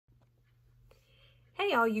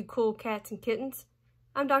Hey all you cool cats and kittens.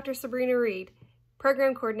 I'm Dr. Sabrina Reed,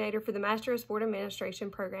 Program Coordinator for the Master of Sport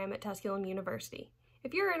Administration program at Tusculum University.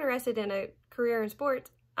 If you're interested in a career in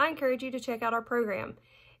sports, I encourage you to check out our program.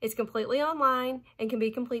 It's completely online and can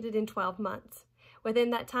be completed in 12 months. Within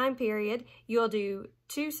that time period, you'll do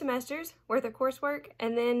 2 semesters worth of coursework,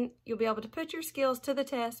 and then you'll be able to put your skills to the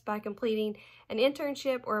test by completing an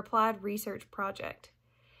internship or applied research project.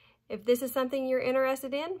 If this is something you're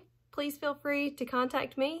interested in, please feel free to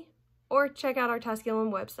contact me or check out our Tusculum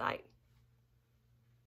website.